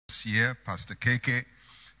this year, Pastor KK.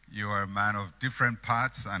 You are a man of different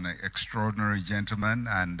parts and an extraordinary gentleman,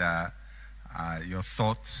 and your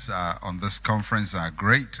thoughts on this conference are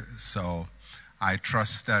great. So I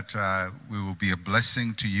trust that we will be a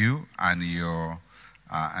blessing to you and your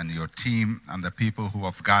team and the people who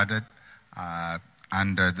have gathered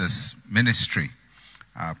under this ministry.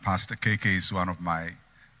 Pastor KK is one of my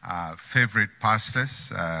favorite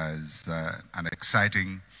pastors. Is an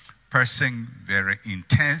exciting person, very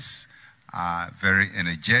intense, very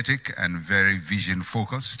energetic, and very vision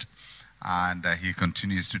focused. And he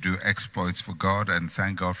continues to do exploits for God, and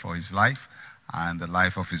thank God for his life and the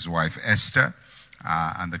life of his wife Esther,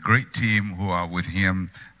 and the great team who are with him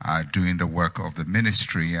doing the work of the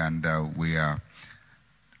ministry. And we are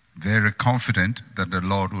very confident that the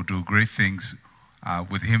Lord will do great things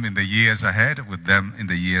with him in the years ahead, with them in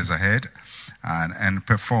the years ahead, and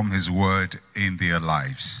perform his word in their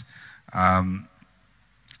lives.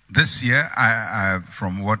 This year,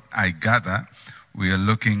 from what I gather, we are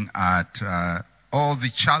looking at all the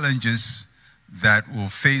challenges that will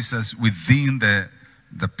face us within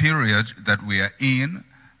the period that we are in,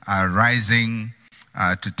 rising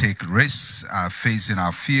to take risks, facing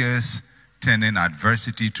our fears, turning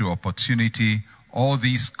adversity to opportunity, all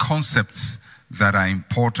these concepts that are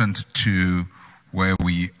important to where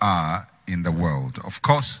we are in the world. Of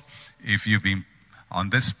course, if you've been on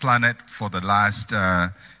this planet for the last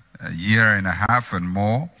year and a half and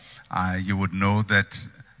more, you would know that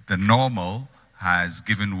the normal has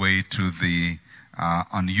given way to the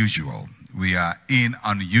unusual. We are in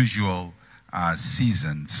unusual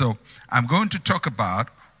season. So I'm going to talk about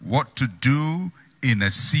what to do in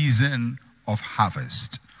a season of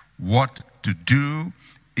harvest. What to do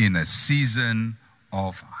in a season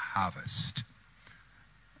of harvest.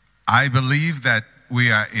 I believe that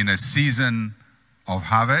we are in a season of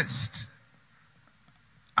harvest,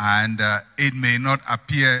 and it may not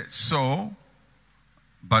appear so,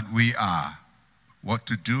 but we are. What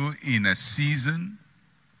to do in a season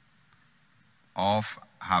of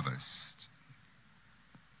harvest.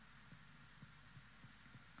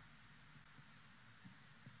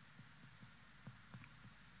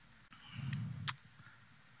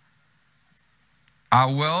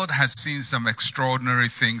 Our world has seen some extraordinary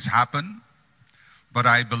things happen, but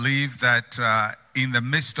I believe that in the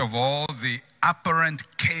midst of all the apparent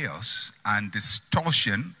chaos and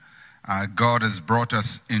distortion, God has brought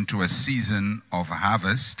us into a season of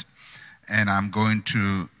harvest, and I'm going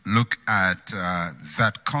to look at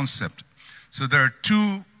that concept. So there are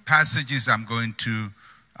two passages I'm going to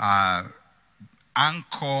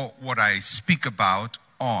anchor what I speak about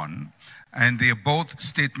on, and they are both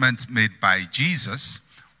statements made by Jesus.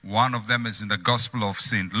 One of them is in the Gospel of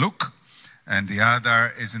St. Luke, and the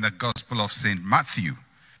other is in the Gospel of St. Matthew.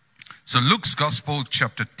 So Luke's Gospel,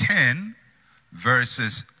 chapter 10,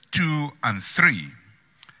 verses 2 and 3.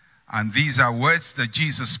 And these are words that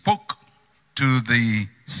Jesus spoke to the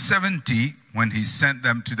 70 when he sent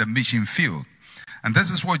them to the mission field. And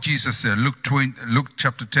this is what Jesus said, Luke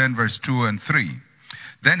chapter 10, verse 2 and 3.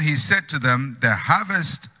 Then he said to them, the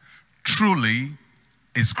harvest truly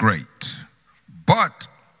is great, but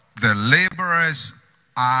the laborers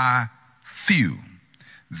are few.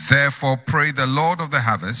 Therefore pray the Lord of the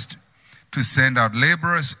harvest to send out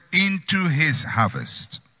laborers into his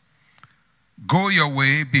harvest. Go your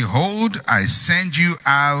way, behold, I send you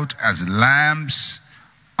out as lambs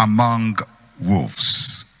among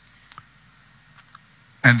wolves.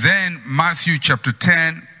 And then Matthew chapter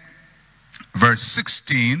 10, verse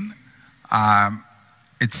 16,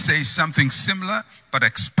 it says something similar, but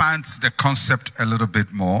expands the concept a little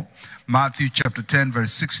bit more. Matthew chapter 10,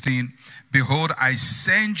 verse 16, behold, I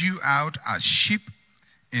send you out as sheep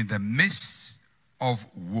in the midst of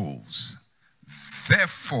wolves.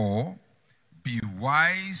 Therefore, be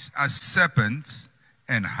wise as serpents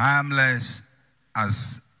and harmless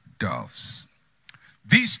as doves.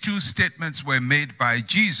 These two statements were made by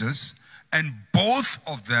Jesus, and both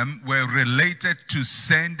of them were related to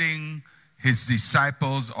sending his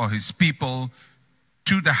disciples or his people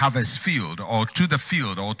to the harvest field or to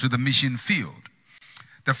the mission field.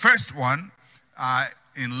 The first one,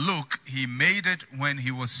 in Luke, he made it when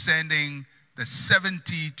he was sending the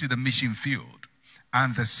 70 to the mission field.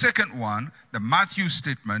 And the second one, the Matthew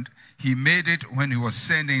statement, he made it when he was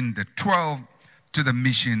sending the 12 to the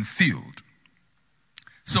mission field.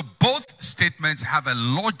 So both statements have a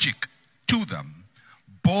logic to them.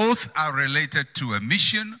 Both are related to a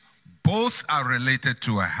mission. Both are related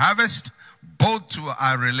to a harvest. Both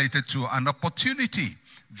are related to an opportunity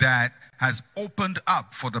that has opened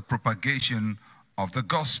up for the propagation of the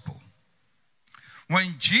gospel.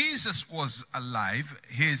 When Jesus was alive,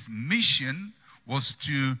 his mission was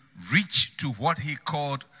to reach to what he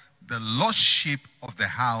called the lost sheep of the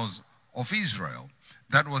house of Israel.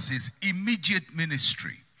 That was his immediate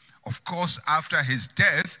ministry. Of course, after his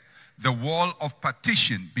death, the wall of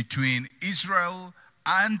partition between Israel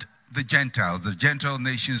and the Gentile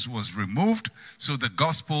nations was removed, so the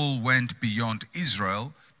gospel went beyond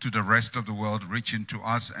Israel to the rest of the world, reaching to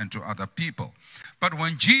us and to other people. But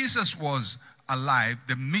when Jesus was alive,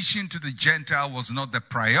 the mission to the Gentile was not the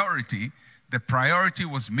priority. The priority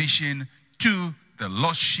was mission to the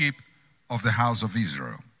lost sheep of the house of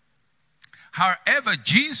Israel. However,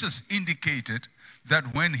 Jesus indicated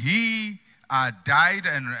that when he died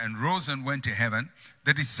and rose and went to heaven,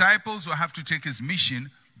 the disciples will have to take his mission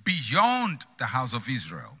beyond the house of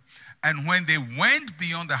Israel. And when they went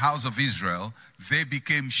beyond the house of Israel, they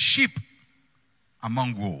became sheep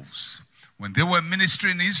among wolves. When they were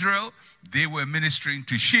ministering in Israel, they were ministering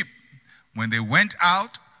to sheep. When they went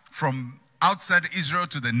out from outside Israel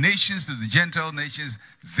to the nations, to the Gentile nations,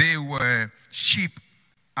 they were sheep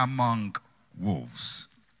among wolves.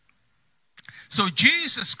 So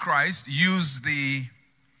Jesus Christ used the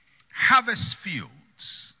harvest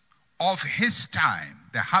fields of his time,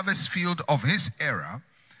 the harvest field of his era,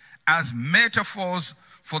 as metaphors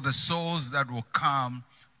for the souls that will come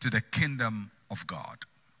to the kingdom of God.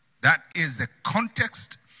 That is the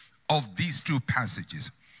context of these two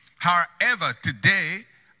passages. However, today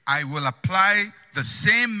I will apply the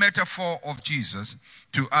same metaphor of Jesus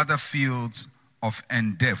to other fields of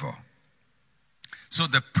endeavor. So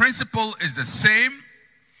the principle is the same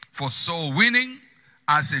for soul winning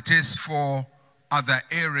as it is for other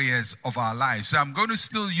areas of our lives. So I'm going to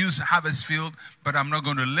still use harvest field, but I'm not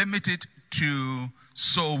going to limit it to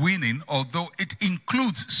soul winning, although it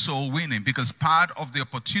includes soul winning, because part of the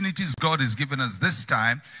opportunities God has given us this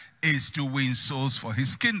time is to win souls for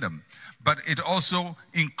his kingdom. But it also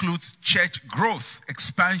includes church growth,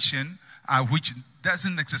 expansion, which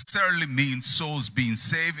doesn't necessarily mean souls being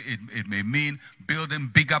saved. It may mean building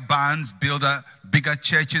bigger bands, bigger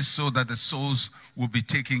churches so that the souls will be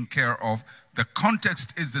taken care of. The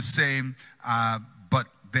context is the same, but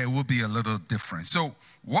there will be a little difference. So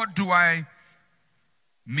what do I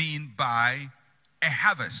mean by a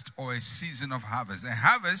harvest or a season of harvest? A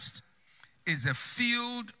harvest is a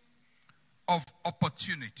field of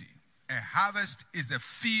opportunity. A harvest is a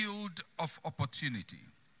field of opportunity.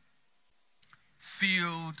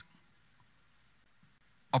 Field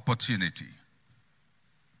opportunity.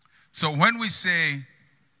 So when we say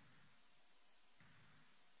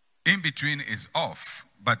in between is off,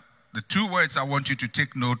 but the two words I want you to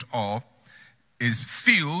take note of is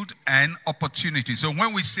field and opportunity. So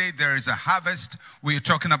when we say there is a harvest, we are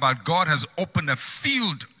talking about God has opened a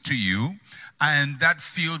field to you, and that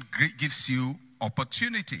field gives you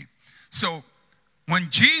opportunity. So when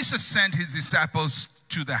Jesus sent his disciples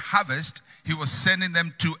to the harvest, he was sending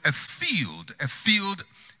them to a field. A field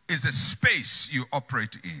is a space you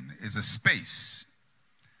operate in, is a space.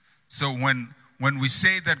 So when we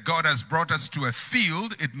say that God has brought us to a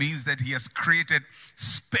field, it means that he has created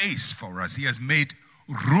space for us. He has made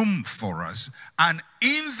room for us. And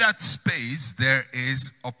in that space, there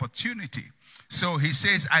is opportunity. So he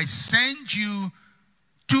says, I send you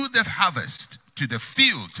to the harvest, to the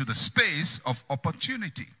field, to the space of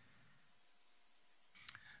opportunity.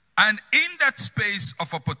 And in that space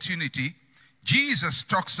of opportunity, Jesus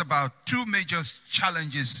talks about two major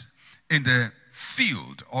challenges in the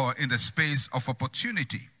field or in the space of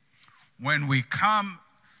opportunity. When we come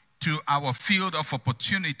to our field of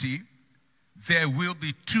opportunity, there will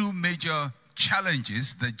be two major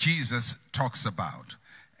challenges that Jesus talks about.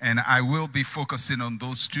 And I will be focusing on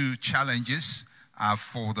those two challenges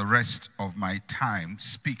for the rest of my time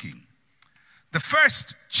speaking. The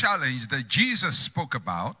first challenge that Jesus spoke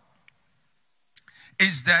about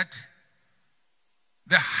is that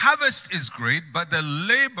the harvest is great, but the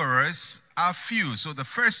laborers are few. So the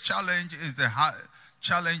first challenge is the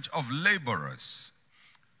challenge of laborers.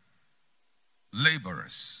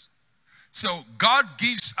 Laborers. So God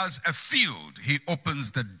gives us a field. He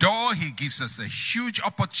opens the door. He gives us a huge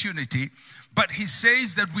opportunity. But he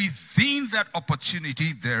says that within that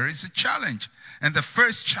opportunity, there is a challenge. And the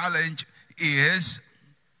first challenge is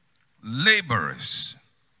laborers.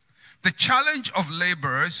 The challenge of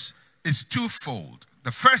laborers is twofold.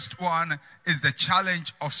 The first one is the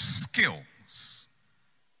challenge of skills.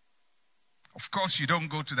 Of course, you don't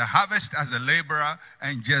go to the harvest as a laborer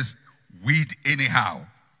and just weed anyhow.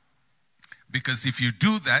 Because if you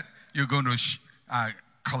do that, you're going to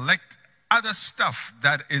collect other stuff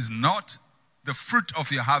that is not the fruit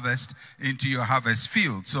of your harvest into your harvest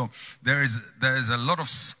field. So there is a lot of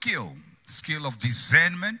skill of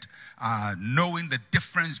discernment, knowing the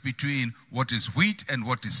difference between what is wheat and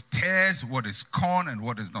what is tares, what is corn and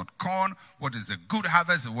what is not corn, what is a good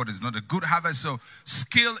harvest and what is not a good harvest. So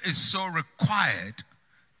skill is so required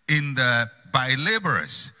by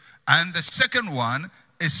laborers. And the second one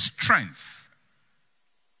is strength.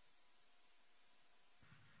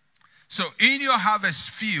 So in your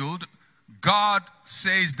harvest field, God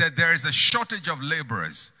says that there is a shortage of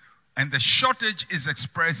laborers. And the shortage is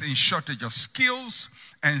expressed in shortage of skills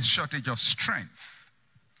and shortage of strength.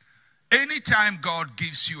 Anytime God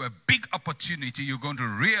gives you a big opportunity, you're going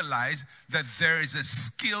to realize that there is a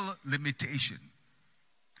skill limitation.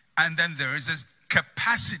 And then there is a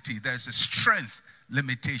capacity, there's a strength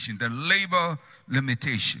limitation, the labor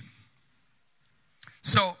limitation.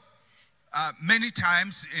 So many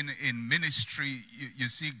times in ministry, you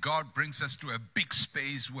see God brings us to a big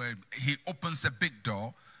space where he opens a big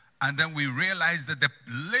door, and then we realize that the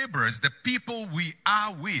laborers, the people we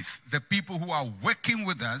are with, the people who are working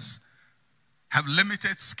with us, have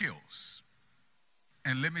limited skills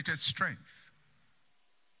and limited strength.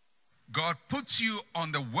 God puts you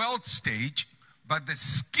on the world stage, but the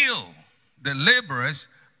skill, the laborers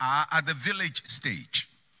are at the village stage.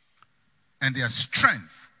 And their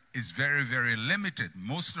strength is very, very limited.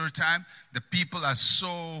 Most of the time, the people are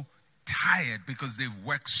so tired because they've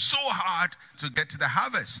worked so hard to get to the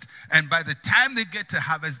harvest. And by the time they get to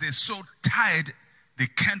harvest, they're so tired, they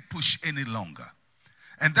can't push any longer.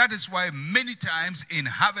 And that is why many times in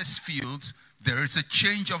harvest fields, there is a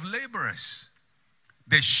change of laborers.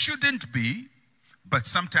 There shouldn't be, but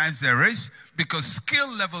sometimes there is, because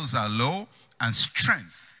skill levels are low and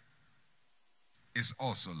strength is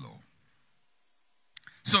also low.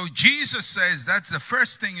 So Jesus says that's the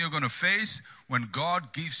first thing you're going to face when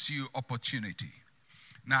God gives you opportunity.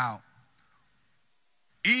 Now,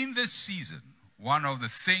 in this season, one of the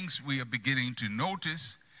things we are beginning to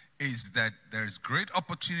notice is that there is great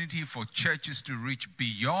opportunity for churches to reach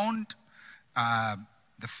beyond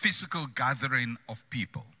the physical gathering of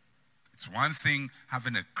people. It's one thing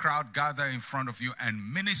having a crowd gather in front of you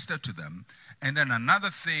and minister to them, and then another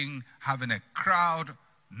thing having a crowd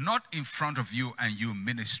not in front of you and you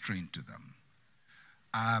ministering to them.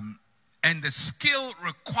 And the skill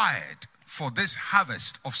required for this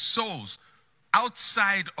harvest of souls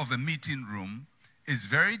outside of a meeting room is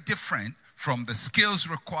very different from the skills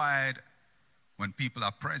required when people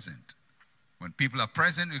are present. When people are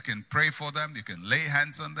present, you can pray for them, you can lay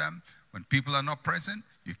hands on them. When people are not present,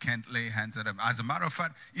 you can't lay hands on them. As a matter of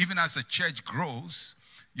fact, even as a church grows,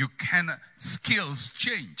 skills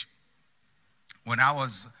change. When I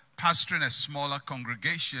was pastoring a smaller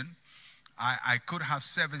congregation, I could have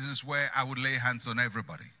services where I would lay hands on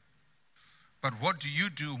everybody. But what do you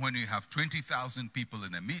do when you have 20,000 people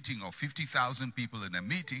in a meeting, or 50,000 people in a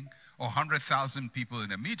meeting, or 100,000 people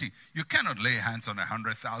in a meeting? You cannot lay hands on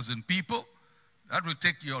 100,000 people. That would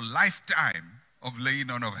take your lifetime of laying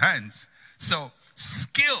on of hands. So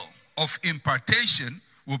skill of impartation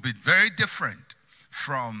will be very different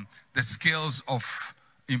from the skills of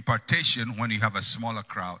impartation when you have a smaller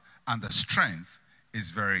crowd, and the strength is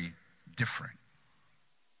very different.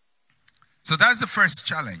 So that's the first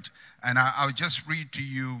challenge. And I'll just read to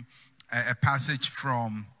you a passage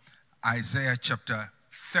from Isaiah chapter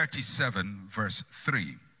 37, verse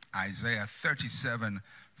 3. Isaiah 37,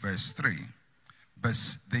 verse 3. But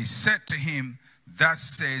they said to him, thus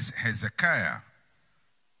says Hezekiah,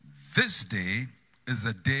 this day is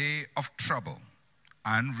a day of trouble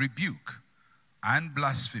and rebuke and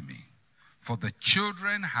blasphemy, for the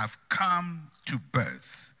children have come to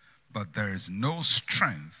birth, but there is no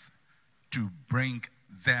strength to bring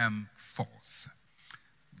them forth.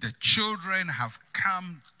 The children have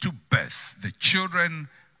come to birth. The children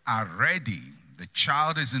are ready. The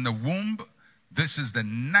child is in the womb. This is the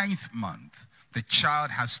 9th month. The child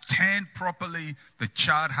has turned properly. The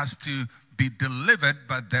child has to be delivered,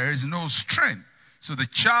 but there is no strength. So the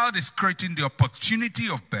child is creating the opportunity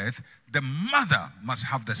of birth. The mother must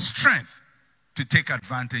have the strength to take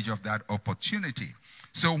advantage of that opportunity.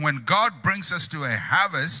 So when God brings us to a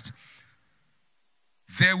harvest,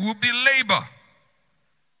 there will be labor.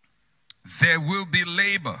 There will be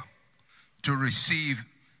labor to receive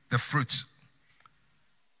the fruits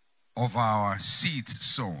of our seeds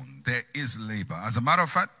sown. There is labor. As a matter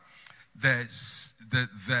of fact, there's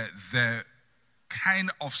the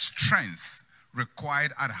kind of strength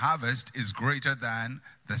required at harvest is greater than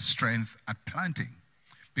the strength at planting.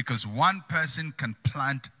 Because one person can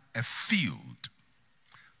plant a field,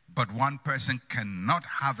 but one person cannot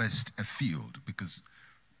harvest a field, because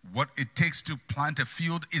what it takes to plant a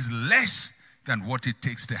field is less than what it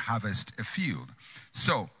takes to harvest a field.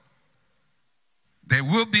 So, there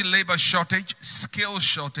will be labor shortage, skill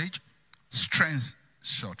shortage, strength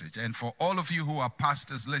shortage. And for all of you who are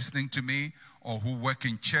pastors listening to me or who work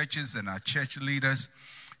in churches and are church leaders,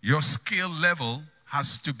 your skill level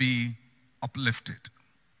has to be uplifted.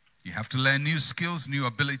 You have to learn new skills, new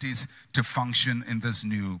abilities to function in this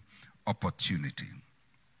new opportunity.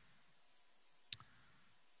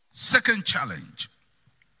 Second challenge.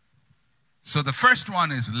 So the first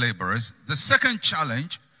one is laborers. The second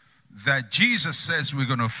challenge that Jesus says we're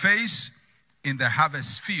going to face in the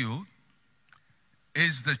harvest field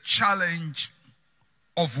is the challenge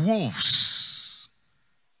of wolves.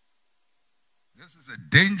 This is a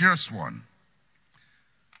dangerous one.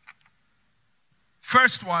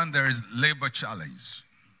 First one, there is labor challenge.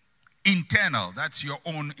 Internal, that's your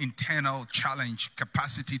own internal challenge,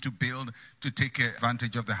 capacity to build, to take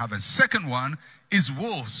advantage of the harvest. Second one is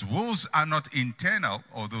wolves. Wolves are not internal,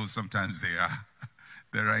 although sometimes they are.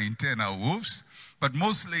 There are internal wolves, but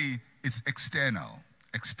mostly it's external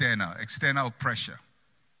pressure.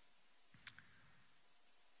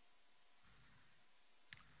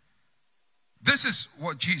 This is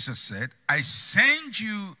what Jesus said, I send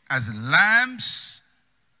you as lambs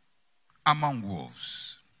among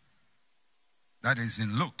wolves. That is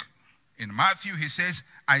in Luke. In Matthew, he says,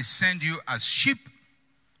 I send you as sheep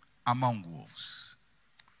among wolves.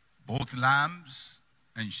 Both lambs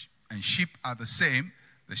and sheep are the same.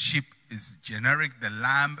 The sheep is generic. The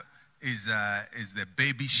lamb is the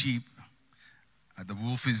baby sheep. The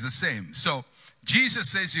wolf is the same. So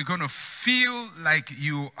Jesus says you're going to feel like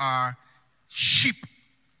you are sheep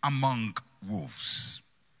among wolves.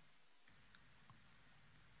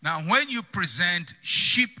 Now, when you present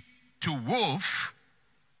sheep to wolf,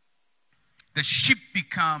 the sheep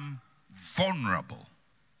become vulnerable.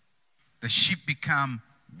 The sheep become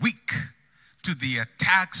weak to the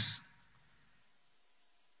attacks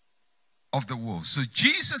of the wolves. So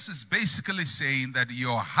Jesus is basically saying that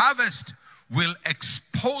your harvest will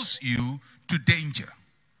expose you to danger.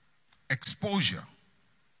 Exposure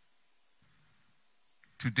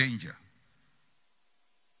to danger.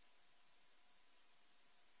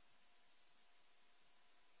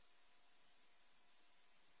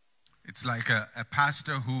 It's like a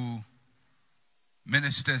pastor who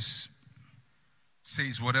ministers,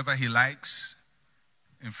 says whatever he likes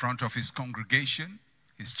in front of his congregation.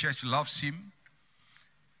 His church loves him.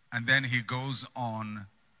 And then he goes on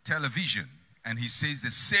television and he says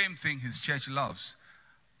the same thing his church loves.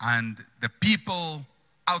 And the people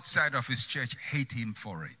outside of his church hate him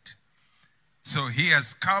for it. So he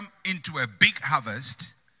has come into a big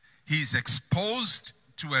harvest. He's exposed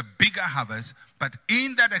to a bigger harvest. But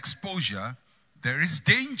in that exposure, there is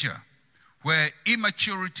danger where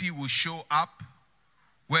immaturity will show up,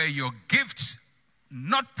 where your gifts,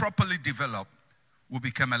 not properly developed, will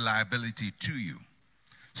become a liability to you.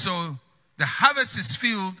 So the harvest is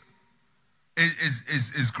field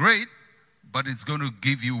is great, but it's going to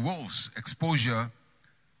give you wolves, exposure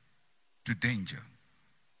to danger.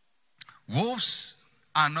 Wolves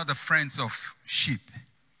are not the friends of sheep.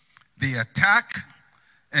 They attack,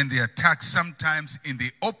 and they attack sometimes in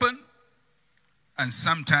the open, and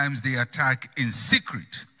sometimes they attack in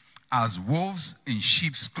secret as wolves in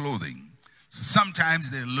sheep's clothing. So sometimes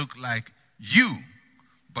they look like you,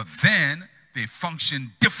 but then they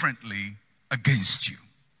function differently against you.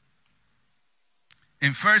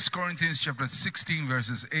 In 1 Corinthians chapter 16,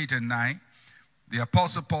 verses 8 and 9, the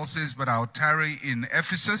Apostle Paul says, but I'll tarry in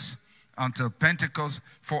Ephesus until Pentecost,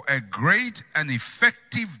 for a great and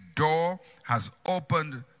effective door has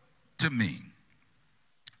opened to me.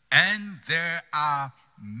 And there are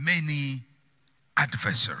many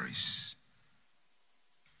adversaries.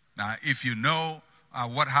 Now, if you know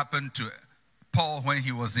what happened to Paul when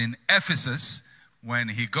he was in Ephesus, when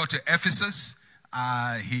he got to Ephesus,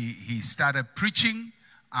 he started preaching,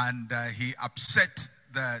 and he upset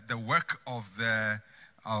the work of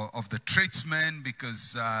the tradesmen,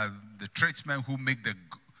 because the tradesmen who make the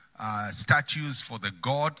statues for the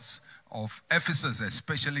gods of Ephesus,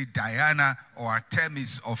 especially Diana or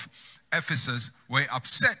Artemis of Ephesus, were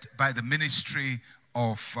upset by the ministry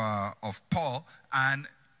of Paul and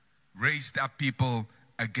raised up people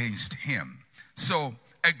against him. So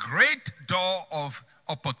a great door of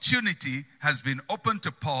opportunity has been opened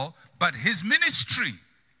to Paul, but his ministry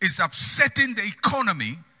is upsetting the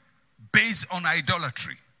economy based on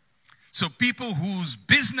idolatry. So people whose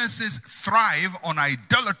businesses thrive on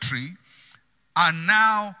idolatry are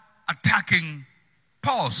now attacking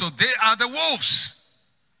Paul. So they are the wolves.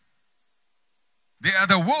 They are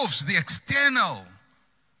the wolves, the external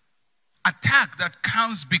attack that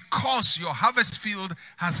comes because your harvest field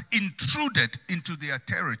has intruded into their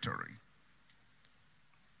territory.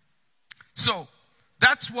 So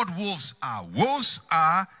that's what wolves are. Wolves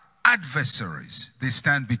are adversaries. They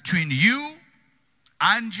stand between you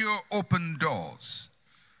and your open doors.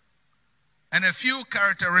 And a few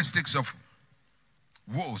characteristics of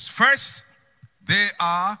wolves. First, they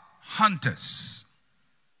are hunters.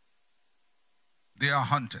 They are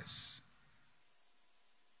hunters.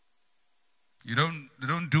 They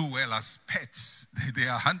don't do well as pets. They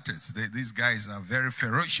are hunters. These guys are very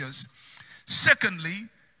ferocious. Secondly,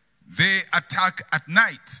 they attack at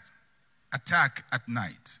night. Attack at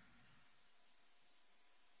night.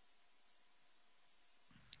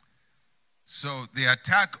 So they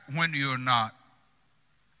attack when you're not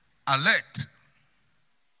alert,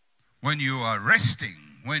 when you are resting,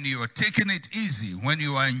 when you are taking it easy, when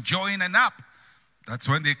you are enjoying a nap. That's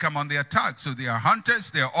when they come on the attack. So they are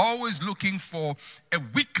hunters. They are always looking for a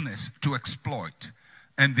weakness to exploit.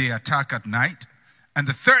 And they attack at night. And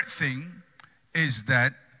the third thing is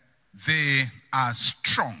that they are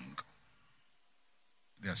strong.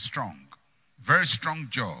 They are strong. Very strong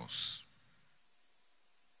jaws.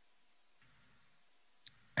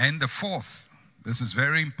 And the fourth, this is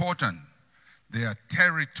very important, they are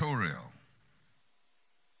territorial.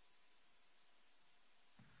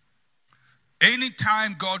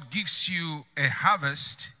 Anytime God gives you a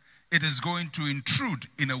harvest, it is going to intrude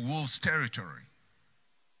in a wolf's territory.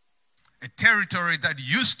 A territory that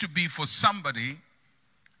used to be for somebody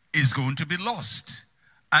is going to be lost.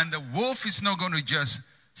 And the wolf is not going to just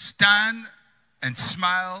stand and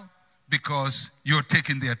smile because you're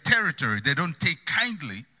taking their territory. They don't take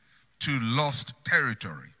kindly to lost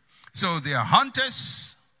territory. So they are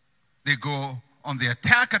hunters. They go on the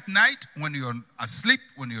attack at night when you're asleep,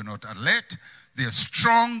 when you're not alert. They're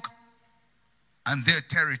strong and they're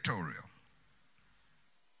territorial.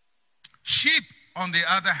 Sheep, on the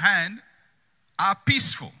other hand, are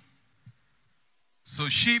peaceful. So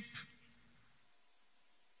sheep,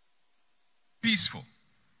 peaceful.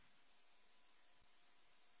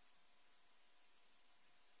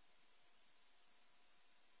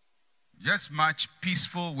 Just match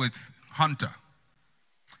peaceful with hunter.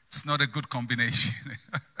 It's not a good combination.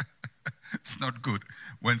 It's not good.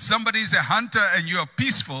 When somebody is a hunter and you are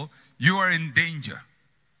peaceful, you are in danger.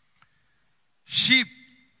 Sheep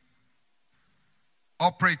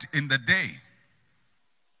operate in the day.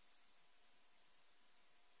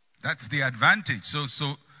 That's the advantage.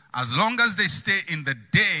 So as long as they stay in the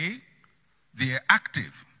day, they are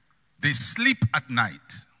active. They sleep at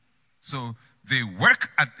night. So they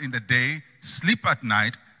work in the day, sleep at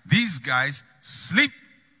night. These guys sleep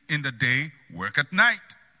in the day, work at night.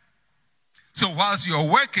 So whilst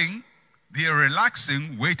you're working, they are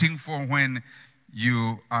relaxing, waiting for when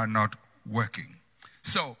you are not working.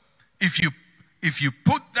 So if you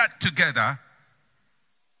put that together,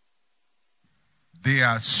 they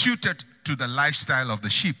are suited to the lifestyle of the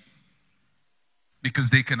sheep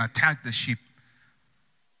because they can attack the sheep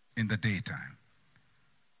in the daytime.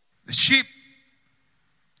 The sheep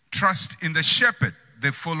trust in the shepherd.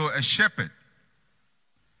 They follow a shepherd.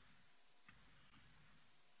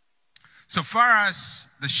 So far as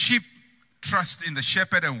the sheep trust in the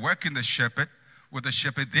shepherd and work in the shepherd, with the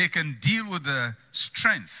shepherd, they can deal with the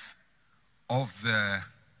strength of the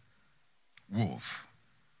wolf.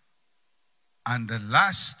 And the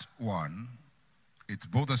last one, it's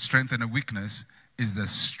both a strength and a weakness, is the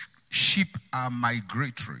sheep are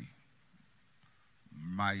migratory.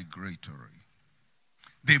 Migratory.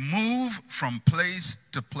 They move from place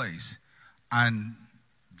to place, and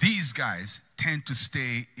these guys tend to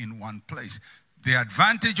stay in one place. The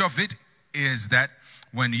advantage of it is that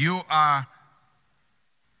when you are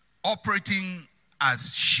operating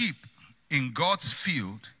as sheep in God's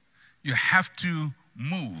field, you have to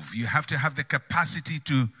move. You have to have the capacity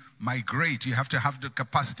to migrate. You have to have the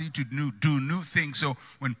capacity to do new things. So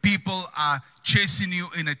when people are chasing you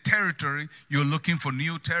in a territory, you're looking for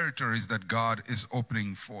new territories that God is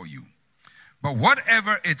opening for you. But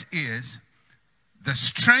whatever it is, the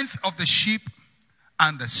strength of the sheep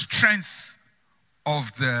and the strength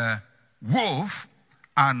of the wolf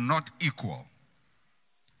are not equal.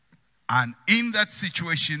 And in that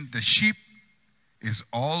situation, the sheep is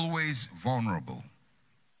always vulnerable.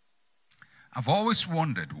 I've always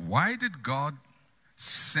wondered, why did God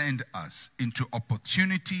send us into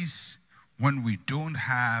opportunities when we don't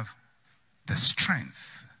have the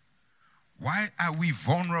strength? Why are we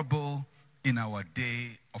vulnerable in our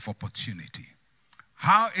day of opportunity?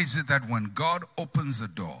 How is it that when God opens a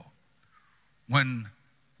door, when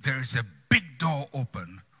there is a big door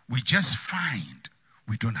open, we just find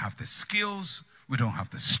We don't have the skills, we don't have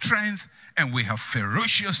the strength, and we have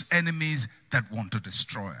ferocious enemies that want to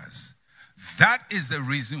destroy us. That is the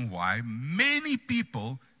reason why many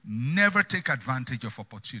people never take advantage of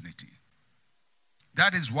opportunity.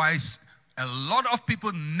 That is why a lot of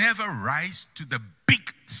people never rise to the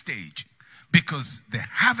big stage, because the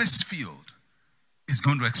harvest field is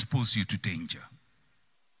going to expose you to danger.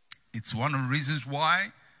 It's one of the reasons why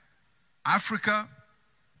Africa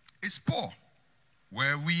is poor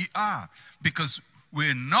where we are, because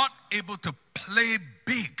we're not able to play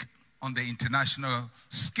big on the international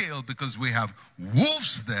scale, because we have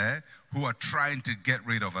wolves there who are trying to get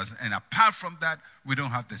rid of us. And apart from that, we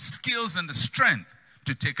don't have the skills and the strength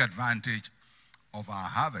to take advantage of our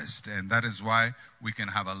harvest. And that is why we can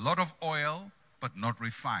have a lot of oil but not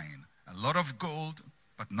refine, a lot of gold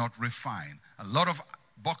but not refine, a lot of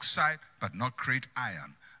bauxite but not create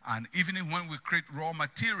iron. And even when we create raw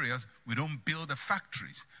materials, we don't build the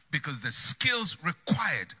factories, because the skills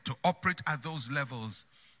required to operate at those levels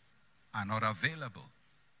are not available.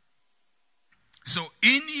 So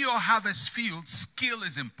in your harvest field, skill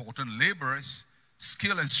is important, laborers,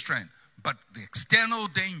 skill and strength. But the external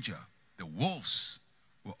danger, the wolves,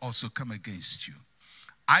 will also come against you.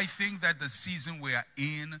 I think that the season we are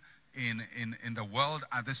in the world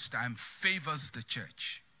at this time favors the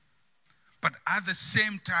church. But at the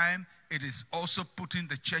same time, it is also putting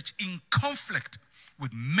the church in conflict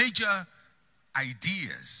with major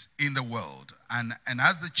ideas in the world. And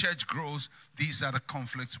as the church grows, these are the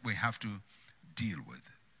conflicts we have to deal with.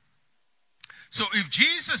 So if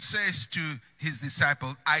Jesus says to his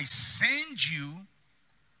disciples, I send you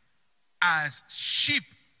as sheep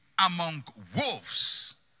among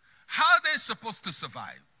wolves, how are they supposed to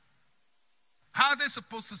survive? How are they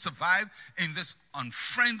supposed to survive in this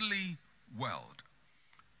unfriendly world?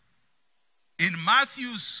 In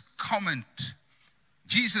Matthew's comment,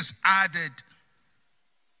 Jesus added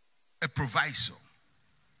a proviso.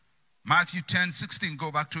 Matthew 10:16,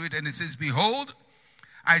 go back to it, and it says, behold,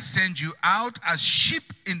 I send you out as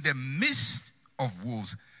sheep in the midst of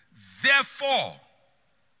wolves. Therefore,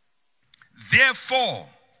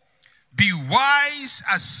 be wise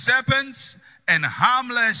as serpents and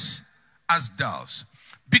harmless as doves.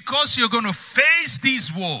 Because you're going to face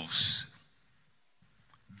these wolves.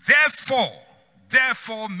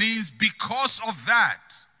 Therefore means because of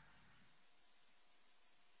that.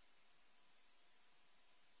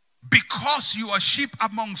 Because you are sheep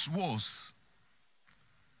amongst wolves.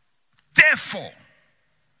 Therefore.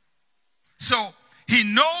 So he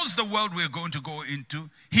knows the world we're going to go into.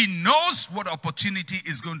 He knows what opportunity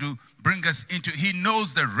is going to bring us into. He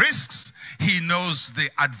knows the risks. He knows the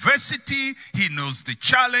adversity. He knows the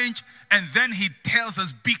challenge. And then he tells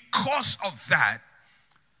us, because of that,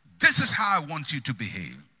 this is how I want you to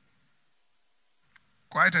behave.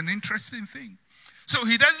 Quite an interesting thing. So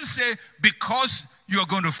he doesn't say, because you're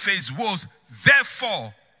going to face wolves,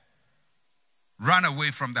 therefore, run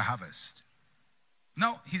away from the harvest.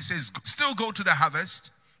 No, he says, still go to the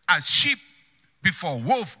harvest as sheep before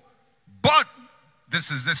wolf, but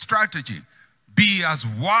this is the strategy. Be as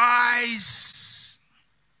wise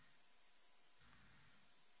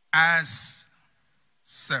as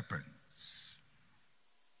serpents.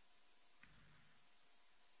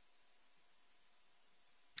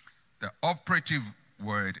 The operative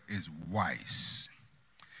word is wise.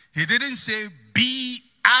 He didn't say be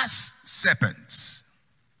as serpents.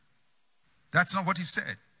 That's not what he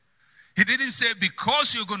said. He didn't say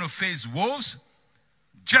because you're going to face wolves,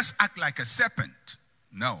 just act like a serpent.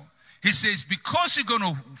 No. He says because you're going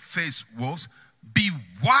to face wolves, be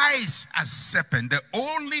wise as serpent. The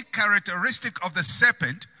only characteristic of the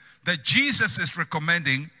serpent that Jesus is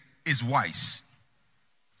recommending is wise.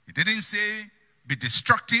 He didn't say be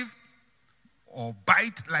destructive or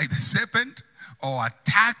bite like the serpent or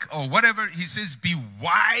attack or whatever. He says be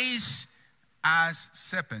wise as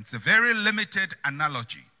serpents. A very limited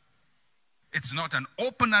analogy. It's not an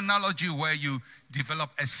open analogy where you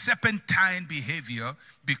develop a serpentine behavior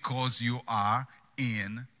because you are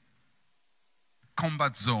in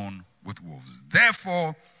combat zone with wolves.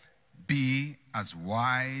 Therefore, be as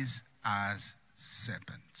wise as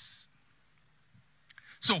serpents.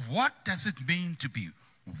 So what does it mean to be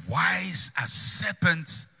wise as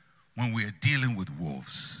serpents when we are dealing with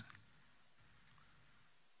wolves?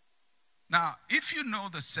 Now, if you know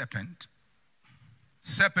the serpent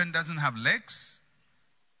doesn't have legs,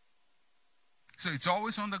 so it's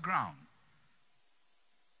always on the ground.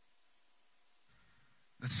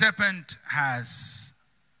 The serpent has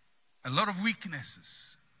a lot of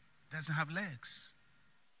weaknesses. It doesn't have legs.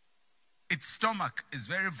 Its stomach is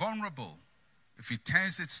very vulnerable. If it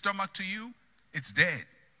turns its stomach to you, it's dead.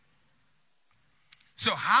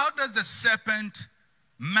 So how does the serpent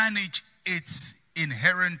manage its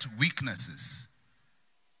inherent weaknesses?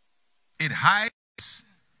 It hides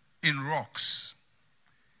in rocks.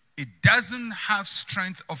 It doesn't have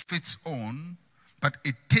strength of its own, but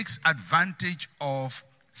it takes advantage of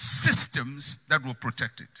systems that will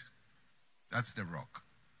protect it. That's the rock.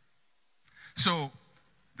 So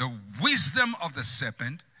the wisdom of the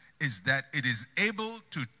serpent is that it is able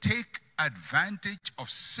to take advantage of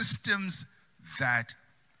systems that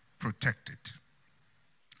protect it.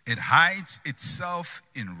 It hides itself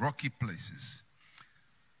in rocky places.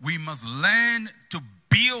 We must learn to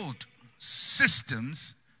build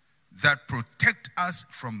systems that protect us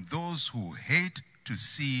from those who hate to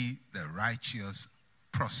see the righteous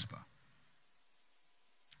prosper.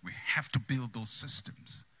 We have to build those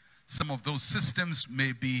systems. Some of those systems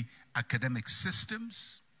may be academic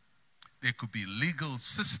systems. They could be legal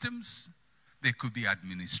systems. They could be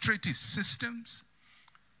administrative systems.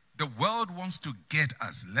 The world wants to get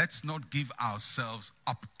us. Let's not give ourselves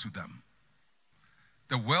up to them.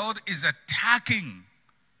 The world is attacking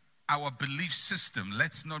our belief system.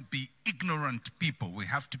 Let's not be ignorant people. We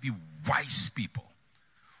have to be wise people.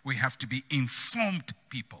 We have to be informed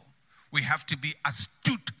people. We have to be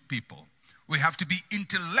astute people. We have to be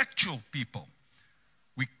intellectual people.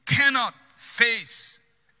 We cannot face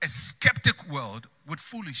a skeptic world with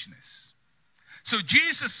foolishness. So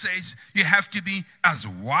Jesus says you have to be as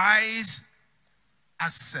wise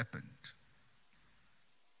as serpent.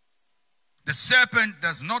 The serpent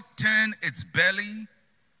does not turn its belly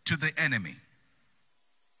to the enemy.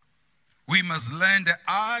 We must learn the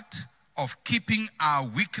art of keeping our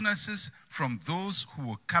weaknesses from those who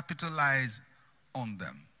will capitalize on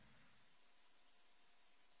them.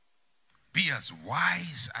 Be as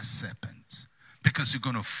wise as serpents, because you're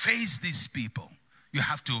going to face these people. You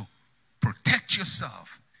have to protect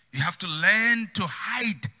yourself. You have to learn to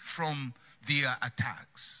hide from their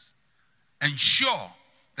attacks. Ensure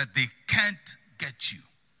that they can't get you.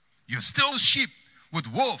 You're still sheep with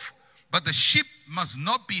wolf, but the sheep must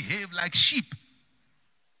not behave like sheep.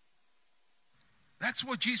 That's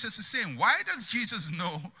what Jesus is saying. Why does Jesus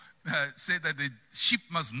say that the sheep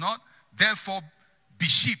must not therefore be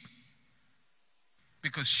sheep?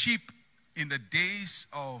 Because sheep in the days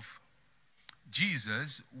of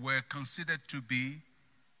Jesus were considered to be,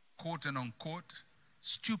 quote and unquote,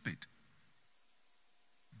 stupid,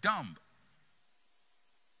 dumb.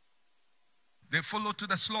 They follow to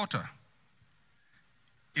the slaughter.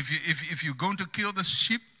 If you're going to kill the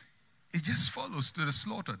sheep, it just follows to the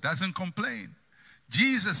slaughter, doesn't complain.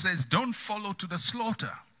 Jesus says, don't follow to the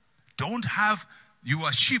slaughter. You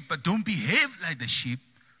are sheep, but don't behave like the sheep.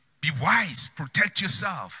 Be wise, protect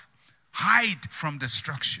yourself, hide from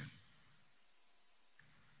destruction.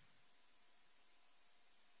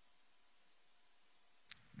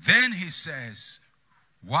 Then he says,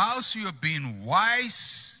 whilst you are being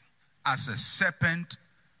wise as a serpent,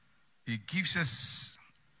 he gives us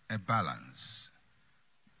a balance.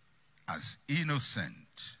 As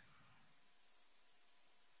innocent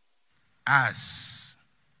as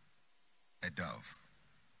a dove.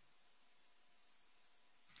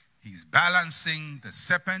 He's balancing the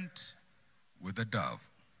serpent with the dove.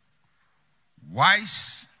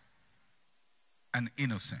 Wise and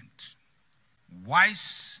innocent.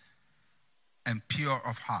 Wise and pure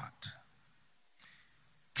of heart.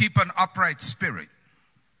 Keep an upright spirit.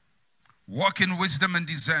 Walk in wisdom and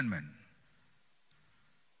discernment.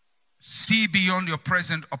 See beyond your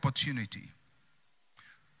present opportunity.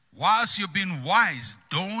 Whilst you're being wise,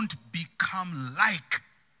 don't become like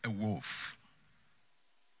a wolf.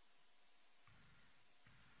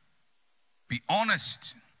 Be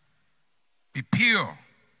honest. Be pure.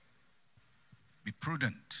 Be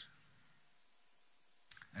prudent.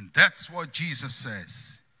 And that's what Jesus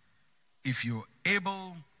says. If you're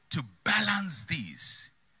able to balance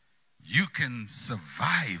these, you can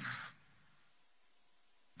survive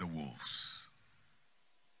the wolves.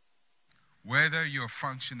 Whether you're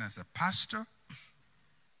functioning as a pastor,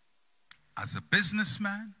 as a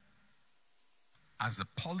businessman, as a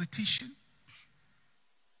politician,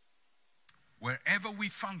 wherever we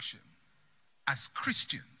function as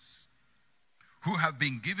Christians who have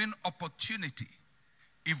been given opportunity,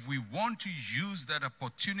 if we want to use that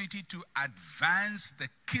opportunity to advance the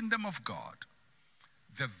kingdom of God,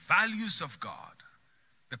 the values of God,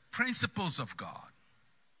 the principles of God,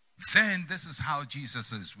 then this is how Jesus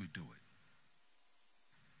says we do it.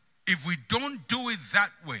 If we don't do it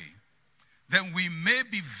that way, then we may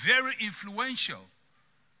be very influential,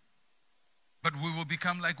 but we will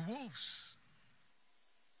become like wolves.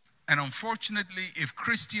 And unfortunately, if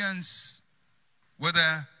Christians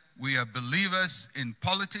whether we are believers in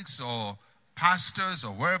politics or pastors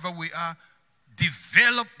or wherever we are,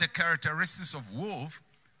 develop the characteristics of wolf.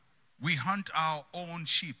 We hunt our own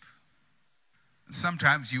sheep.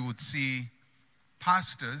 Sometimes you would see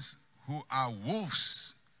pastors who are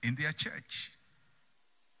wolves in their church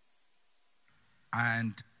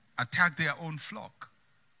and attack their own flock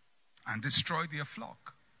and destroy their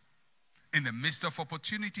flock. In the midst of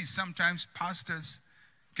opportunity, sometimes pastors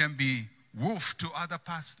can be wolf to other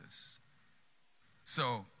pastors.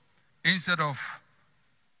 So instead of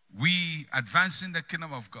we advancing the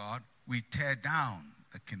kingdom of God, we tear down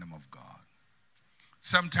the kingdom of God.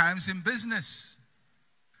 Sometimes in business,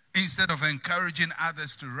 instead of encouraging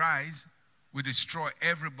others to rise, we destroy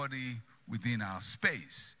everybody within our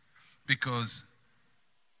space because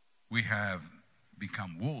we have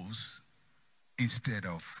become wolves instead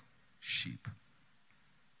of sheep.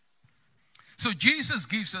 So Jesus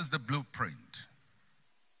gives us the blueprint.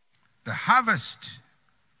 The harvest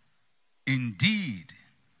indeed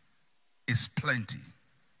is plenty.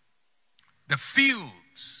 The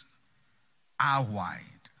fields are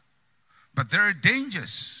wide, but there are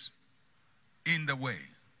dangers in the way.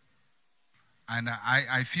 And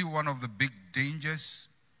I feel one of the big dangers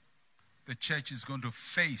the church is going to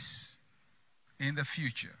face in the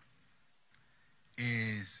future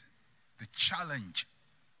is the challenge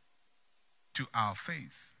to our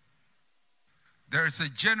faith. There is a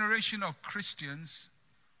generation of Christians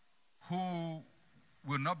who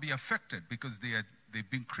will not be affected because they've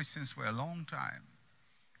been Christians for a long time.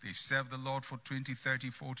 They've served the Lord for 20, 30,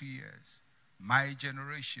 40 years. My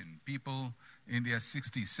generation, people in their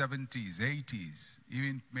 60s, 70s, 80s,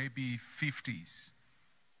 even maybe 50s,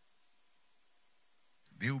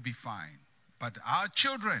 they will be fine. But our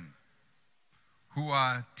children who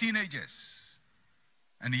are teenagers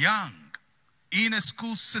and young in a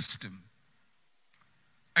school system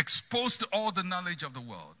exposed to all the knowledge of the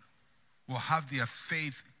world will have their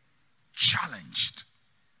faith challenged.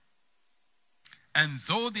 And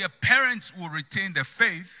though their parents will retain their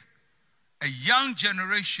faith, a young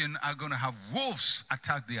generation are going to have wolves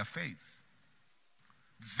attack their faith.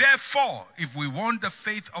 Therefore, if we want the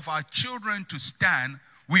faith of our children to stand,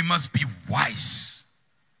 we must be wise.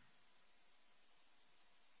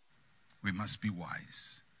 We must be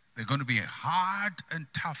wise. They're going to be hard and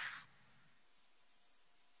tough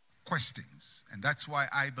questions. And that's why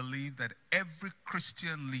I believe that every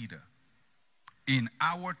Christian leader in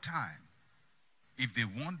our time, if they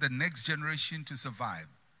want the next generation to survive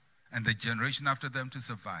and the generation after them to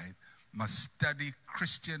survive, must study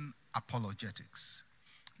Christian apologetics,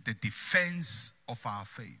 the defense of our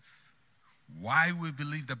faith, why we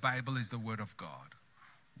believe the Bible is the Word of God,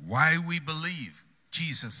 why we believe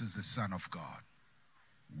Jesus is the Son of God,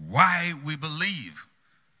 why we believe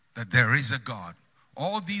that there is a God.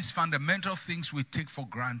 All these fundamental things we take for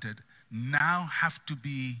granted now have to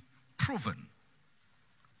be proven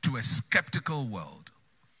to a skeptical world.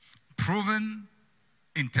 Proven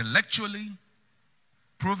intellectually,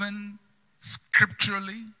 proven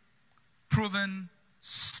scripturally, proven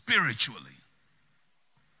spiritually.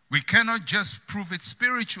 We cannot just prove it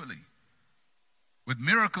spiritually with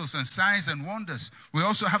miracles and signs and wonders. We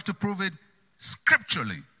also have to prove it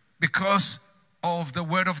scripturally because of the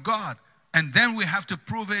Word of God. And then we have to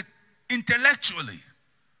prove it intellectually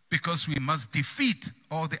because we must defeat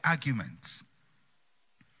all the arguments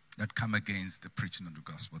that come against the preaching of the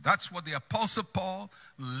gospel. That's what the Apostle Paul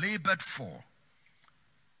labored for.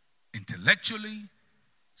 Intellectually,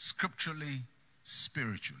 scripturally,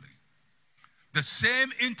 spiritually. The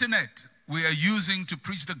same internet we are using to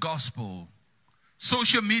preach the gospel,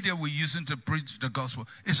 social media we're using to preach the gospel,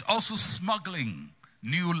 is also smuggling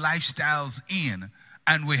new lifestyles in,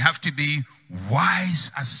 and we have to be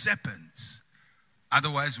wise as serpents.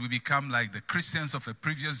 Otherwise, we become like the Christians of a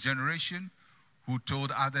previous generation who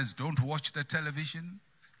told others, don't watch the television,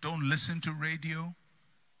 don't listen to radio,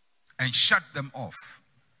 and shut them off.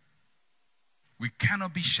 We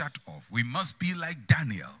cannot be shut off. We must be like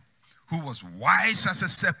Daniel, who was wise as a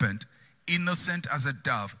serpent, innocent as a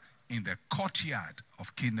dove in the courtyard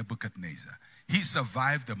of King Nebuchadnezzar. He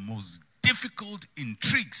survived the most difficult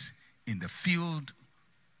intrigues in the field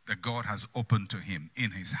that God has opened to him.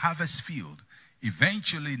 In his harvest field,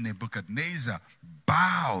 eventually Nebuchadnezzar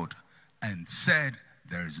bowed and said,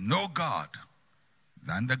 there is no God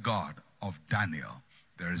than the God of Daniel.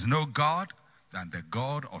 There is no God than the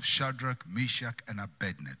God of Shadrach, Meshach, and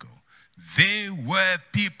Abednego. They were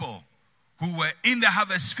people who were in the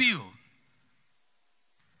harvest field.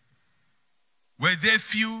 Were they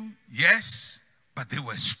few? Yes, but they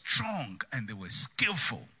were strong and they were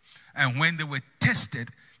skillful. And when they were tested,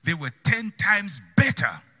 They were 10 times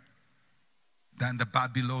better than the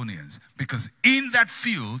Babylonians, because in that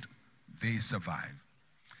field, they survived.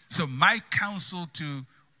 So my counsel to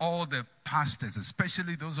all the pastors,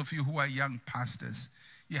 especially those of you who are young pastors,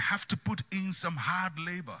 you have to put in some hard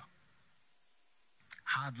labor.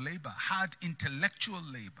 Hard labor, hard intellectual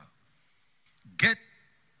labor. Get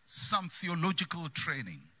some theological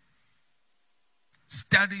training.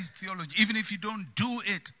 Study theology. Even if you don't do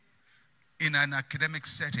it in an academic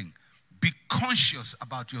setting, be conscious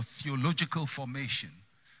about your theological formation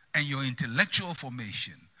and your intellectual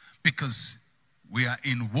formation, because we are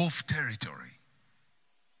in wolf territory.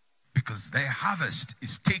 Because their harvest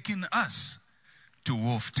is taking us to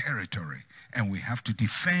wolf territory, and we have to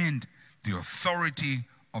defend the authority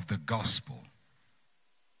of the gospel.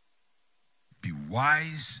 Be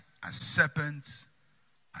wise as serpents,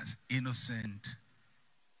 as innocent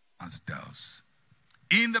as doves.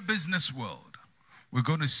 In the business world, we're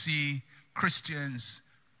going to see Christians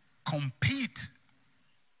compete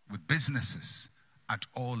with businesses at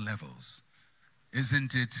all levels.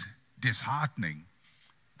 Isn't it disheartening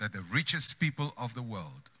that the richest people of the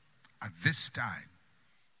world at this time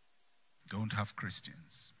don't have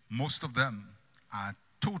Christians? Most of them are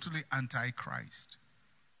totally anti-Christ.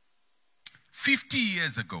 50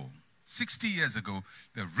 years ago, 60 years ago,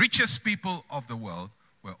 the richest people of the world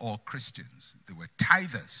were all Christians. They were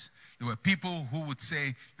tithers. There were people who would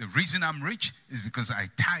say, the reason I'm rich is because I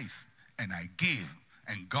tithe and I give,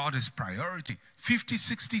 and God is priority. 50,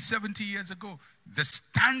 60, 70 years ago, the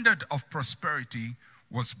standard of prosperity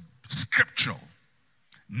was scriptural.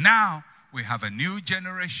 Now we have a new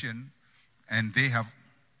generation, and they have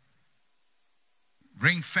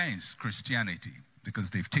ring-fenced Christianity because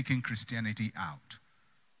they've taken Christianity out.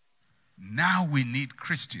 Now we need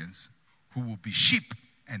Christians who will be sheep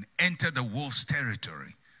and enter the wolf's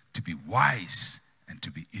territory, to be wise and to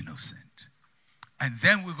be innocent. And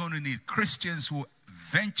then we're going to need Christians who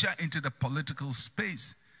venture into the political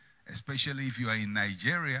space, especially if you are in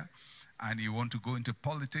Nigeria and you want to go into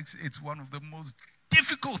politics. It's one of the most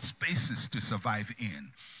difficult spaces to survive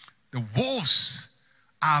in. The wolves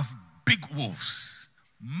are big wolves,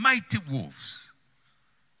 mighty wolves.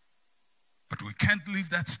 But we can't leave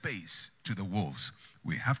that space to the wolves.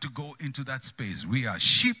 We have to go into that space. We are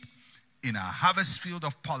sheep in our harvest field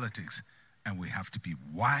of politics, and we have to be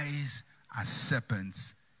wise as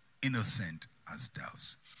serpents, innocent as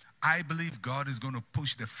doves. I believe God is going to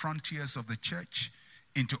push the frontiers of the church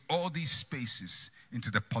into all these spaces,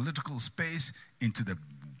 into the political space, into the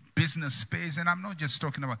business space. And I'm not just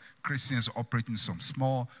talking about Christians operating some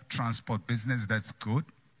small transport business. That's good.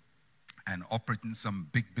 And operating some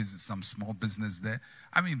big business, some small business there.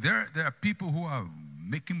 I mean, there are people who are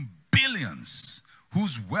making billions,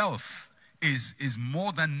 whose wealth is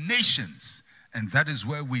more than nations. And that is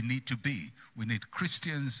where we need to be. We need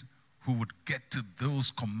Christians who would get to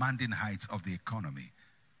those commanding heights of the economy.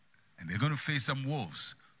 And they're going to face some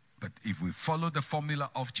wolves. But if we follow the formula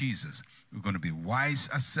of Jesus, we're going to be wise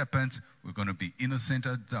as serpents. We're going to be innocent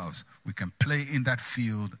as doves. We can play in that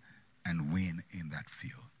field and win in that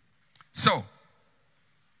field. So,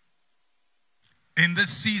 in this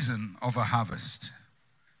season of a harvest,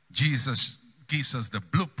 Jesus gives us the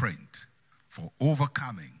blueprint for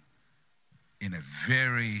overcoming in a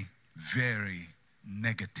very, very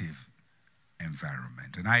negative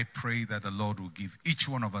environment. And I pray that the Lord will give each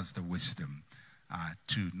one of us the wisdom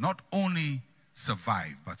to not only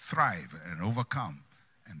survive, but thrive and overcome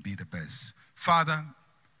and be the best. Father,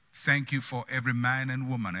 thank you for every man and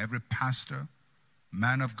woman, every pastor,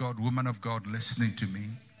 man of God, woman of God listening to me,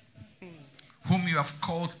 whom you have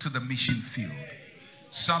called to the mission field.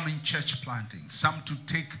 Some in church planting, some to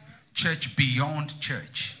take church beyond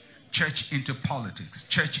church, church into politics,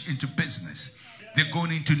 church into business. They're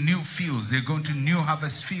going into new fields. They're going to new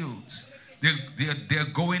harvest fields. They're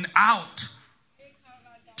going out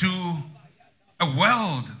to a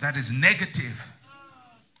world that is negative.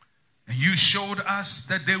 And you showed us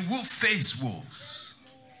that they will face wolves.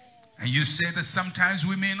 And you say that sometimes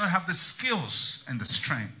we may not have the skills and the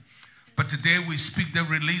strength. But today we speak the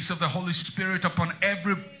release of the Holy Spirit upon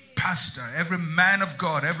every pastor, every man of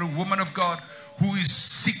God, every woman of God who is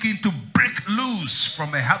seeking to break loose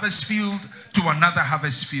from a harvest field to another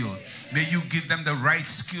harvest field. May you give them the right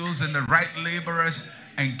skills and the right laborers,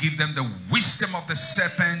 and give them the wisdom of the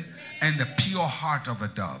serpent and the pure heart of a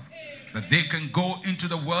dove, that they can go into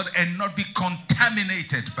the world and not be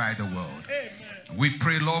contaminated by the world. We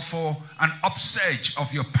pray, Lord, for an upsurge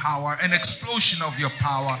of your power, an explosion of your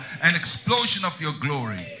power, an explosion of your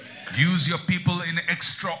glory. Use your people in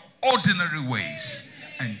extraordinary ways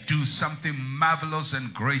and do something marvelous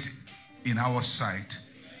and great in our sight.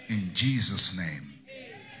 In Jesus' name,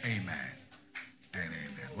 amen and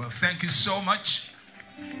amen. Well, thank you so much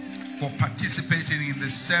for participating in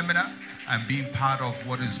this seminar and being part of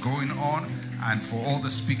what is going on, and for all the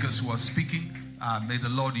speakers who are speaking. May the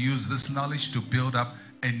Lord use this knowledge to build up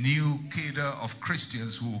a new cadre of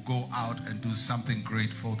Christians who will go out and do something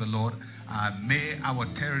great for the Lord. May our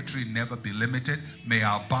territory never be limited. May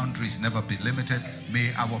our boundaries never be limited.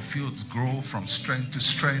 May our fields grow from strength to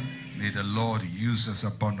strength. May the Lord use us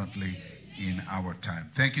abundantly in our time.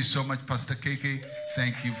 Thank you so much, Pastor KK.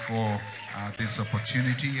 Thank you for this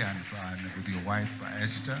opportunity, and with your wife,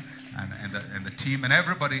 Esther, and the team, and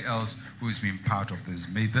everybody else who has been part of this.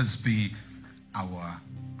 May this be our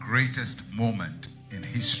greatest moment in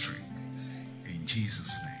history. In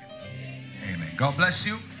Jesus' name, amen. God bless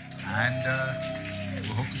you, and we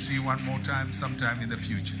hope to see you one more time sometime in the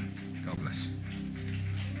future. God bless you.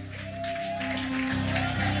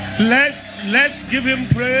 Let's give him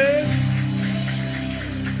praise.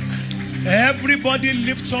 Everybody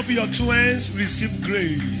lift up your two hands, receive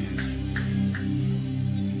grace.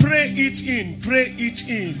 Pray it in, pray it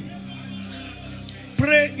in.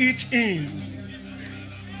 Pray it in.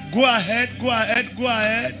 Go ahead, go ahead, go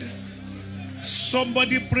ahead.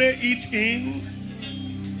 Somebody pray it in.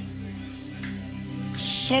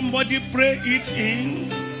 Somebody pray it in.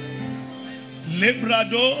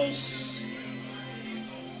 Lebrados.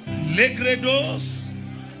 Legredos.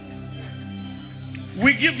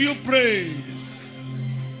 We give you praise.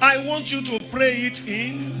 I want you to pray it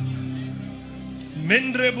in.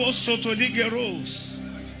 Mendrebo sotoligeros.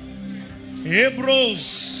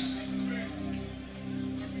 Hebros.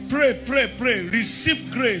 Pray, pray, pray. Receive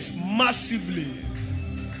grace massively.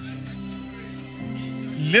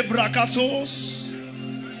 Lebrakatos.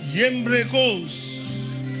 Yembrekos.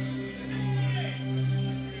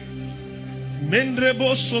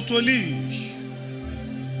 Mendrebo sotolish.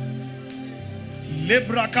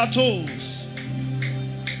 Lebrakatos.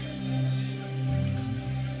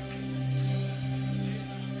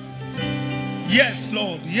 Yes,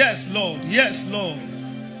 Lord. Yes, Lord. Yes, Lord.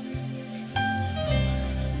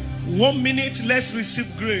 1 minute, let's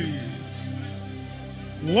receive grace.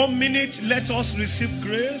 1 minute, let us receive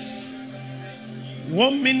grace.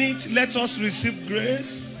 1 minute, let us receive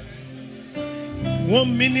grace.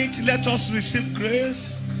 1 minute, let us receive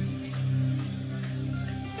grace.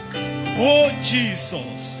 Oh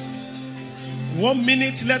Jesus. 1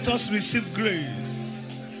 minute, let us receive grace.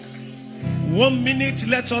 1 minute,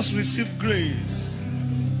 let us receive grace.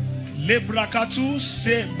 Lebrakatu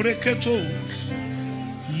se breketos.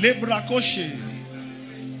 Lebrakoshe.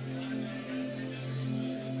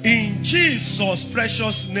 In Jesus'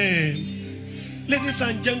 precious name. Ladies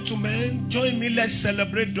and gentlemen, join me. Let's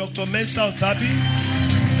celebrate Dr. Mensa Otabil.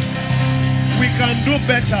 We can do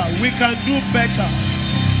better. We can do better.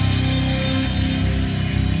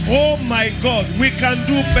 Oh my God, we can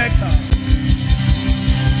do better.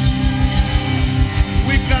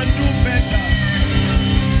 We can do better.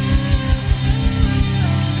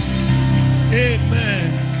 Amen.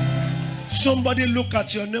 Somebody look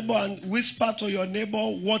at your neighbor and whisper to your neighbor,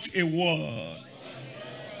 what a word.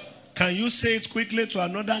 Can you say it quickly to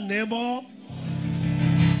another neighbor?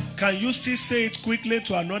 Can you still say it quickly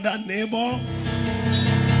to another neighbor?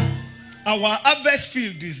 Our harvest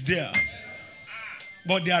field is there,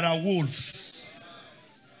 but there are wolves.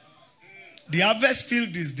 The harvest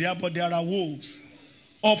field is there, but there are wolves.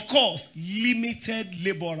 Of course, limited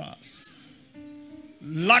laborers,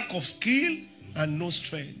 lack of skill, and no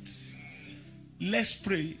strength. Let's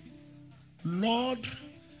pray. Lord,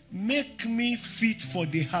 make me fit for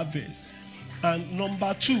the harvest. And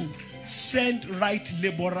number 2, send right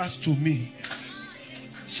laborers to me.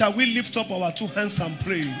 Shall we lift up our 2 hands and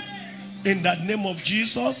pray? In the name of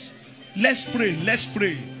Jesus, let's pray, let's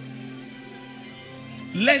pray.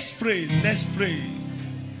 Let's pray, let's pray.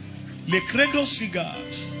 Le credo cigar.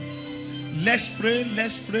 Let's pray,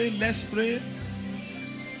 let's pray, let's pray.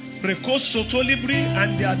 Precos sotolibri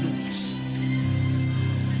and diados.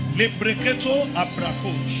 Le breketo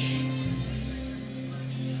abrakosh.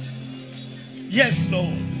 Yes,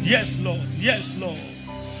 Lord. Yes, Lord. Yes, Lord.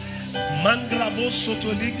 Mangrabo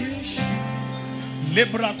sotoligish. Le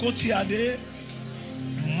brakotiade.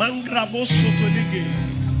 Mangrabo sotolige.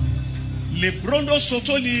 Le brondo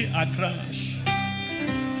sotoli agrash.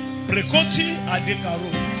 Prekoti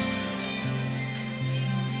adekaros.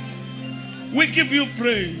 We give you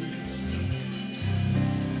praise.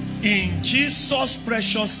 In Jesus'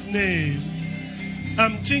 precious name.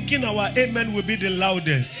 I'm thinking our amen will be the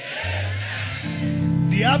loudest.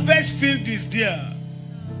 The harvest field is there.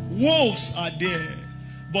 Wolves are there.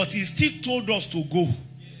 But he still told us to go.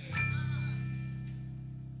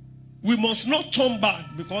 We must not turn back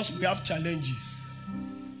because we have challenges.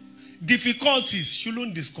 Difficulties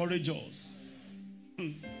shouldn't discourage us.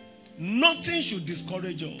 Nothing should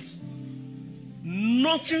discourage us.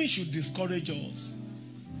 Nothing should discourage us.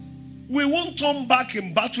 We won't turn back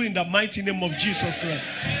in battle in the mighty name of Jesus Christ.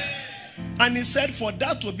 And he said, for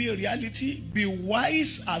that to be a reality, be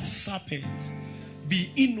wise as serpents, be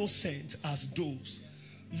innocent as doves.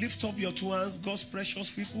 Lift up your two hands, God's precious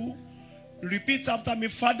people. Repeat after me.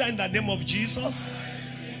 Father, in the name of Jesus,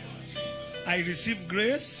 I receive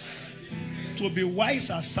grace to be wise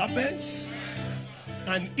as serpents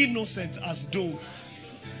and innocent as doves.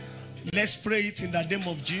 Let's pray it in the name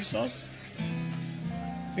of Jesus.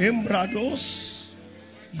 Embrados,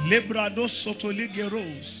 lebrados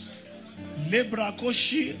sotoligeros,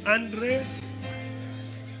 lebrakoshi Andres,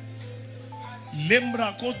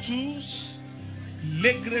 lembrakotus,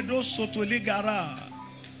 legredos sotoligara,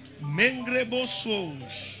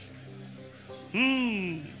 mengrebosos.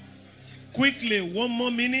 Quickly, 1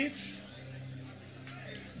 more minute.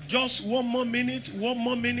 Just 1 more minute, 1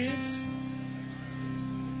 more minute.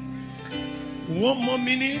 1 more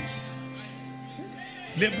minute.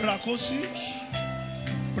 Lebrakosish,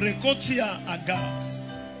 Prekotia Agas.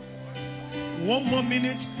 1 more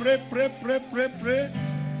minute. Pray, pray, pray, pray, pray.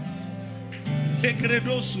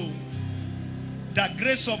 Legredoso. The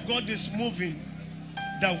grace of God is moving.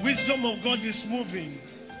 The wisdom of God is moving.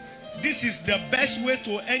 This is the best way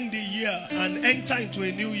to end the year and enter into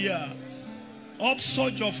a new year.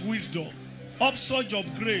 Upsurge of wisdom, upsurge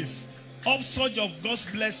of grace, upsurge of God's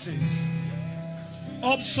blessings,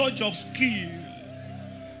 upsurge of skill.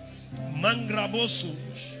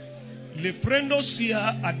 Mangrabosos,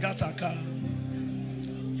 leprendosia agataka.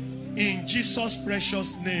 In Jesus'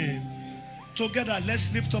 precious name. Together,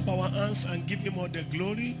 let's lift up our hands and give him all the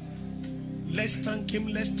glory. Let's thank him,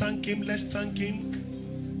 let's thank him, let's thank him.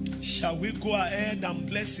 Shall we go ahead and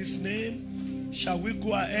bless his name? Shall we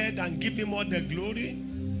go ahead and give him all the glory?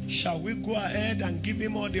 Shall we go ahead and give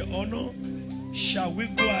him all the honor? Shall we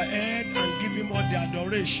go ahead and give him all the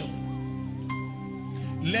adoration?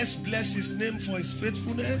 Let's bless his name for his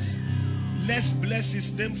faithfulness. Let's bless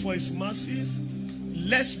his name for his mercies.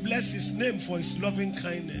 Let's bless his name for his loving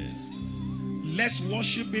kindness. Let's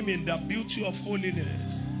worship him in the beauty of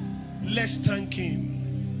holiness. Let's thank him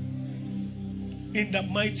in the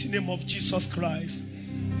mighty name of Jesus Christ.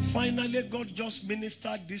 Finally, God just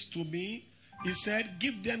ministered this to me. He said,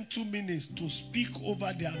 give them 2 minutes to speak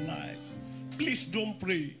over their life. Please don't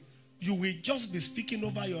pray. You will just be speaking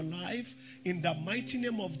over your life in the mighty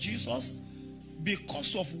name of Jesus.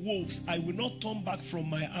 Because of wolves, I will not turn back from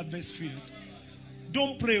my harvest field.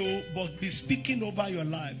 Don't pray, but be speaking over your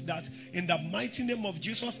life that in the mighty name of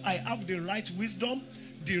Jesus, I have the right wisdom,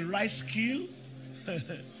 the right skill.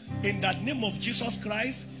 In the name of Jesus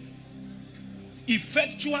Christ,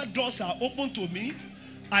 effectual doors are open to me.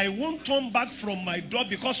 I won't turn back from my door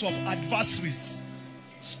because of adversaries.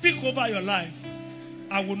 Speak over your life.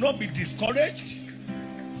 I will not be discouraged.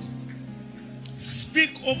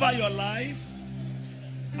 Speak over your life.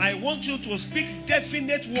 I want you to speak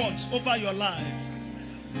definite words over your life.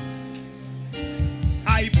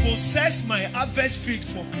 I possess my harvest field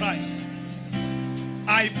for Christ.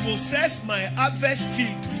 I possess my harvest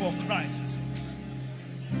field for Christ.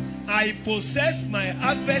 I possess my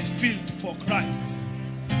harvest field for Christ.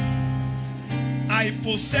 I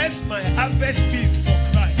possess my harvest field for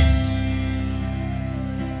Christ.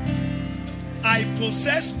 I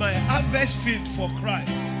possess my harvest field for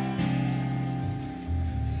Christ.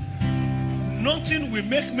 Nothing will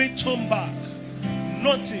make me turn back.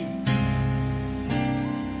 Nothing.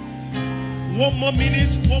 1 more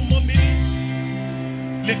minute, 1 more minute.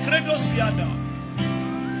 Le credo siada.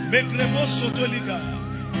 Me grebo sotoliga.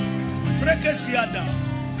 Preke siada.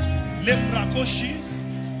 Le brakoshis.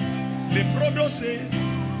 Le prodose.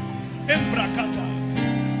 Embrakata.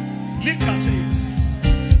 Likates.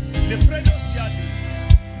 Le predo siadis.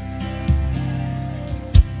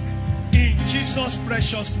 In Jesus'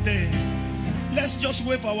 precious name. Let's just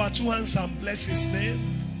wave our 2 hands and bless his name.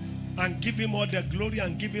 And give him all the glory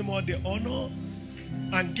and give him all the honor.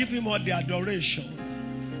 And give him all the adoration.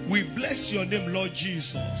 We bless your name, Lord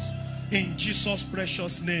Jesus. In Jesus'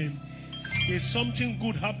 precious name. Is something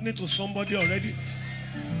good happening to somebody already?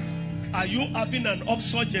 Are you having an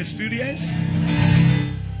upsurge experience?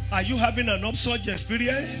 Are you having an upsurge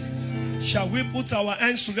experience? Shall we put our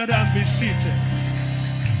hands together and be seated?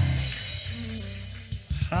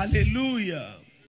 Hallelujah.